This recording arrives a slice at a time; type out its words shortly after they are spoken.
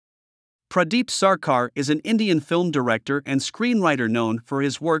Pradeep Sarkar is an Indian film director and screenwriter known for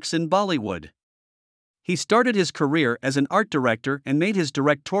his works in Bollywood. He started his career as an art director and made his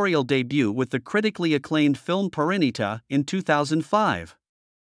directorial debut with the critically acclaimed film Parinita in 2005.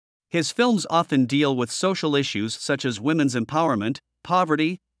 His films often deal with social issues such as women's empowerment,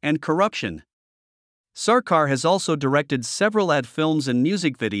 poverty, and corruption. Sarkar has also directed several ad films and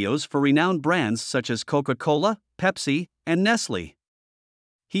music videos for renowned brands such as Coca-Cola, Pepsi, and Nestle.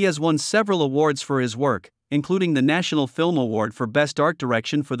 He has won several awards for his work, including the National Film Award for Best Art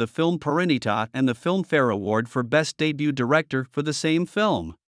Direction for the film Parinita and the Filmfare Award for Best Debut Director for the same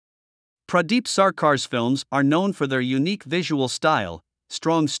film. Pradeep Sarkar's films are known for their unique visual style,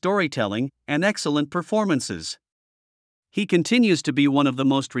 strong storytelling, and excellent performances. He continues to be one of the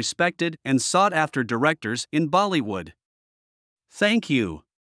most respected and sought-after directors in Bollywood. Thank you.